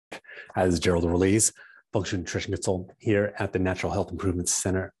As Gerald Release, functional nutrition consultant here at the Natural Health Improvement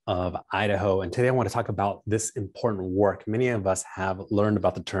Center of Idaho. And today I want to talk about this important work. Many of us have learned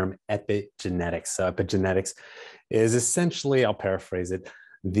about the term epigenetics. So epigenetics is essentially, I'll paraphrase it,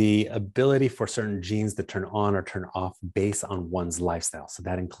 the ability for certain genes to turn on or turn off based on one's lifestyle. So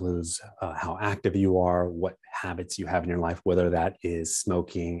that includes how active you are, what habits you have in your life, whether that is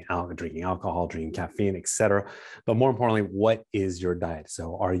smoking, drinking alcohol, drinking caffeine, etc. But more importantly, what is your diet?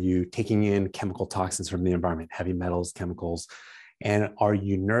 So are you taking in chemical toxins from the environment, heavy metals, chemicals, and are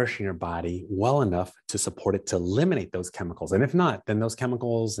you nourishing your body well enough to support it to eliminate those chemicals? And if not, then those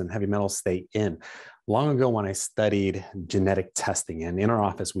chemicals and heavy metals stay in. Long ago, when I studied genetic testing, and in our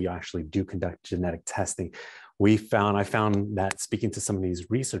office, we actually do conduct genetic testing, I found that speaking to some of these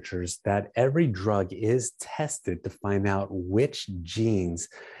researchers, that every drug is tested to find out which genes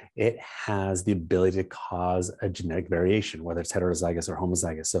it has the ability to cause a genetic variation, whether it's heterozygous or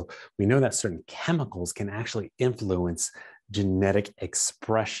homozygous. So we know that certain chemicals can actually influence genetic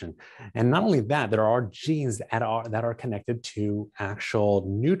expression. And not only that, there are genes that are connected to actual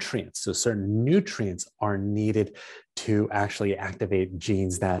nutrients. So certain nutrients are needed to actually activate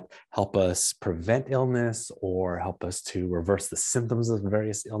genes that help us prevent illness or help us to reverse the symptoms of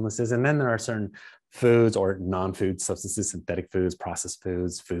various illnesses. And then there are certain foods or non-food substances, synthetic foods, processed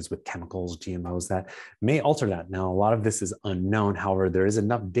foods, foods with chemicals, GMOs that may alter that. Now, a lot of this is unknown. However, there is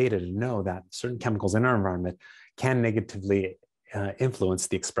enough data to know that certain chemicals in our environment can negatively influence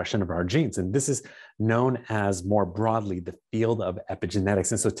the expression of our genes. And this is known as, more broadly, the field of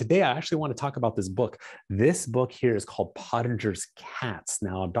epigenetics. And so today I actually want to talk about this book. This book here is called Pottenger's Cats.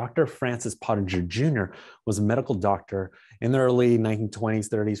 Now, Dr. Francis Pottenger Jr. was a medical doctor in the early 1920s,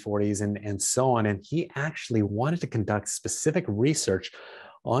 30s, 40s, and so on. And he actually wanted to conduct specific research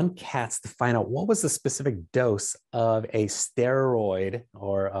on cats to find out what was the specific dose of a steroid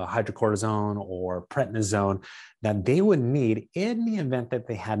or a hydrocortisone or prednisone that they would need in the event that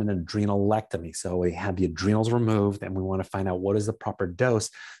they had an adrenalectomy. So we had the adrenals removed and we want to find out what is the proper dose.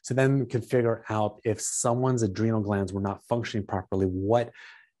 So then we can figure out if someone's adrenal glands were not functioning properly, what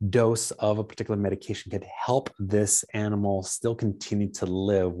dose of a particular medication could help this animal still continue to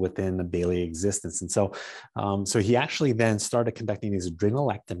live within a daily existence. And so, so he actually then started conducting these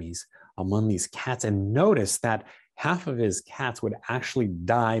adrenalectomies among these cats and noticed that half of his cats would actually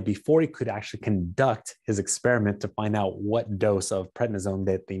die before he could actually conduct his experiment to find out what dose of prednisone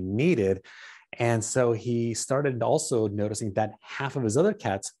that they needed. And so he started also noticing that half of his other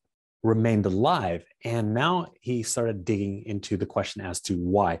cats remained alive. And now he started digging into the question as to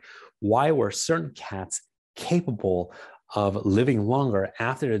why. Why were certain cats capable of living longer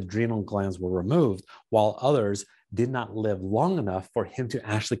after the adrenal glands were removed, while others did not live long enough for him to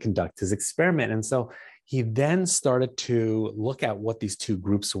actually conduct his experiment? And so he then started to look at what these two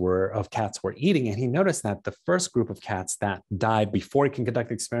groups of cats were eating. And he noticed that the first group of cats that died before he can conduct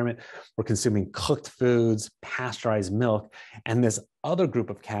the experiment were consuming cooked foods, pasteurized milk. And this other group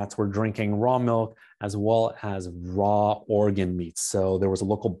of cats were drinking raw milk as well as raw organ meats. So there was a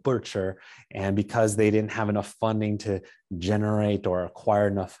local butcher, and because they didn't have enough funding to generate or acquire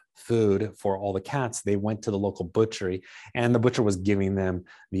enough food for all the cats, they went to the local butchery, and the butcher was giving them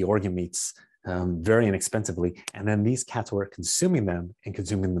the organ meats very inexpensively. And then these cats were consuming them and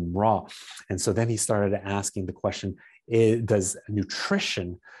consuming them raw. And so then he started asking the question, does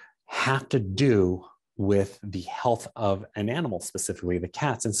nutrition have to do with the health of an animal, specifically the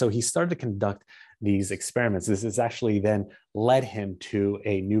cats? And so he started to conduct these experiments. This has actually then led him to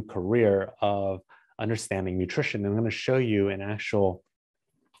a new career of understanding nutrition. And I'm going to show you an actual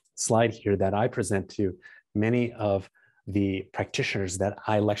slide here that I present to many of the practitioners that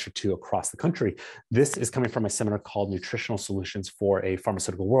I lecture to across the country. This is coming from a seminar called Nutritional Solutions for a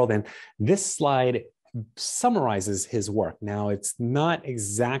Pharmaceutical World. And this slide summarizes his work. Now, it's not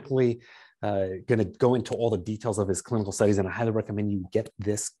exactly going to go into all the details of his clinical studies, and I highly recommend you get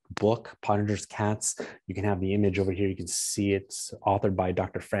this book, Pottenger's Cats. You can have the image over here. You can see it's authored by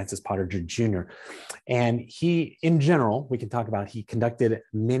Dr. Francis Pottenger Jr. And he, in general, we can talk about, he conducted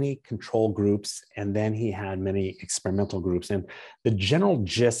many control groups, and then he had many experimental groups. And the general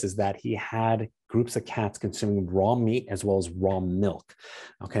gist is that he had groups of cats consuming raw meat as well as raw milk.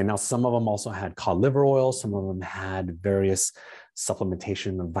 Okay, now some of them also had cod liver oil, some of them had various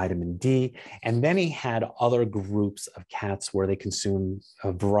supplementation of vitamin D. And then he had other groups of cats where they consumed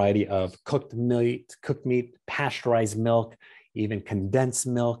a variety of cooked meat, pasteurized milk, even condensed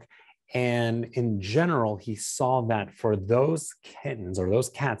milk. And in general, he saw that for those kittens or those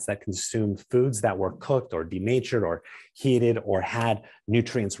cats that consumed foods that were cooked or denatured or heated or had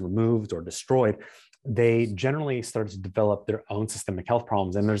nutrients removed or destroyed, they generally started to develop their own systemic health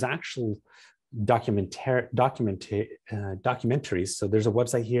problems. And there's actual documentaries. So there's a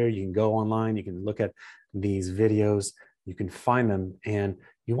website here. You can go online. You can look at these videos. You can find them. And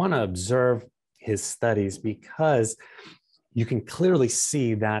you want to observe his studies because you can clearly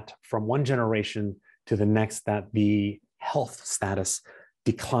see that from one generation to the next, that the health status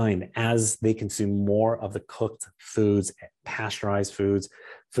declined as they consume more of the cooked foods, pasteurized foods,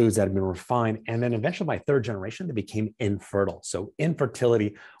 foods that have been refined. And then eventually by third generation, they became infertile. So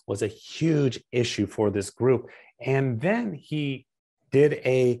infertility was a huge issue for this group. And then he did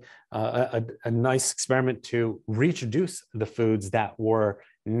a nice experiment to reintroduce the foods that were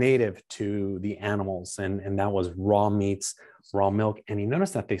native to the animals. And that was raw meats, raw milk. And he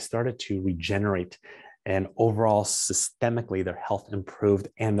noticed that they started to regenerate, and overall systemically their health improved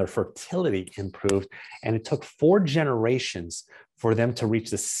and their fertility improved. And it took 4 generations for them to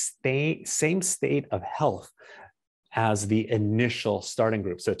reach the same state of health as the initial starting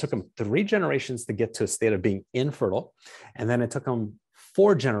group. So it took them 3 generations to get to a state of being infertile. And then it took them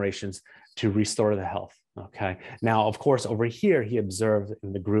 4 generations to restore the health. Okay. Now, of course, over here, he observed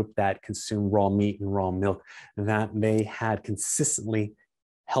in the group that consumed raw meat and raw milk that they had consistently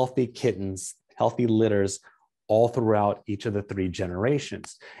healthy kittens, healthy litters all throughout each of the 3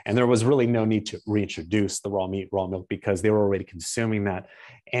 generations. And there was really no need to reintroduce the raw meat, raw milk, because they were already consuming that.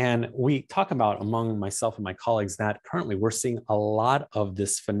 And we talk about, among myself and my colleagues, that currently we're seeing a lot of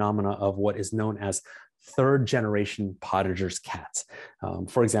this phenomena of what is known as third generation Pottenger's cats.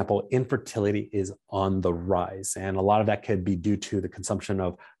 For example, infertility is on the rise, and a lot of that could be due to the consumption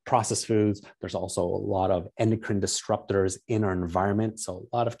of processed foods. There's also a lot of endocrine disruptors in our environment. So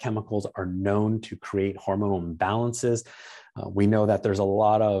a lot of chemicals are known to create hormonal imbalances. We know that there's a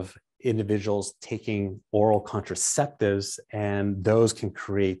lot of individuals taking oral contraceptives, and those can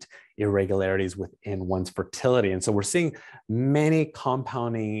create irregularities within one's fertility. And so we're seeing many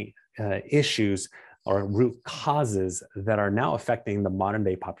compounding issues or root causes that are now affecting the modern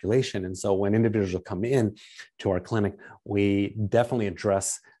day population. And so when individuals come in to our clinic, we definitely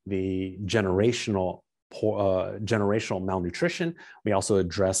address the generational malnutrition. We also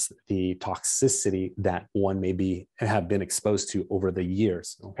address the toxicity that one may have been exposed to over the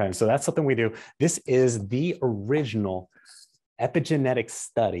years. Okay, so that's something we do. This is the original epigenetics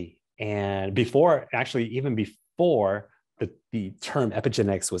study. And even before the term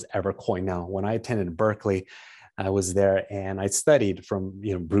epigenetics was ever coined. Now, when I attended Berkeley, I was there and I studied from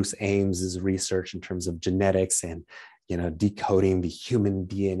Bruce Ames's research in terms of genetics and decoding the human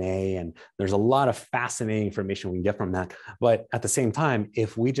DNA. And there's a lot of fascinating information we can get from that. But at the same time,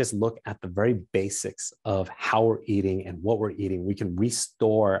 if we just look at the very basics of how we're eating and what we're eating, we can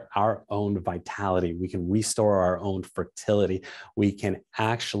restore our own vitality. We can restore our own fertility. We can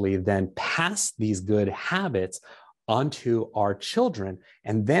actually then pass these good habits onto our children,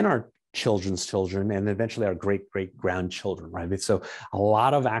 and then our children's children, and eventually our great-great-grandchildren, right? So a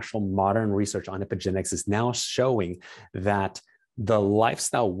lot of actual modern research on epigenetics is now showing that the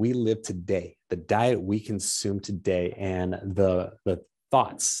lifestyle we live today, the diet we consume today, and the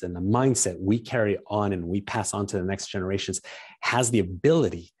thoughts and the mindset we carry on and we pass on to the next generations has the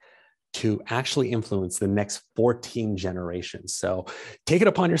ability to actually influence the next 14 generations. So take it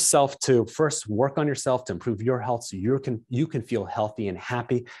upon yourself to first work on yourself to improve your health so you can feel healthy and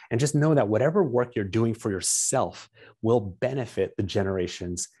happy. And just know that whatever work you're doing for yourself will benefit the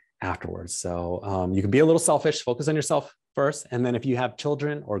generations afterwards. So you can be a little selfish, focus on yourself first. And then if you have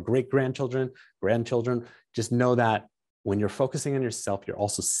children or great-grandchildren, grandchildren, just know that when you're focusing on yourself, you're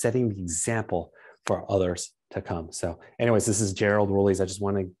also setting the example for others to come. So anyways, this is Gerald Rullies. I just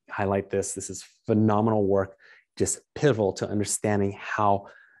want to highlight this. This is phenomenal work, just pivotal to understanding how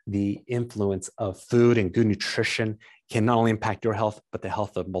the influence of food and good nutrition can not only impact your health, but the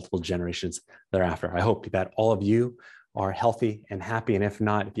health of multiple generations thereafter. I hope that all of you are healthy and happy. And if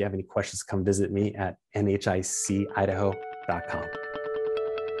not, if you have any questions, come visit me at NHICidaho.com.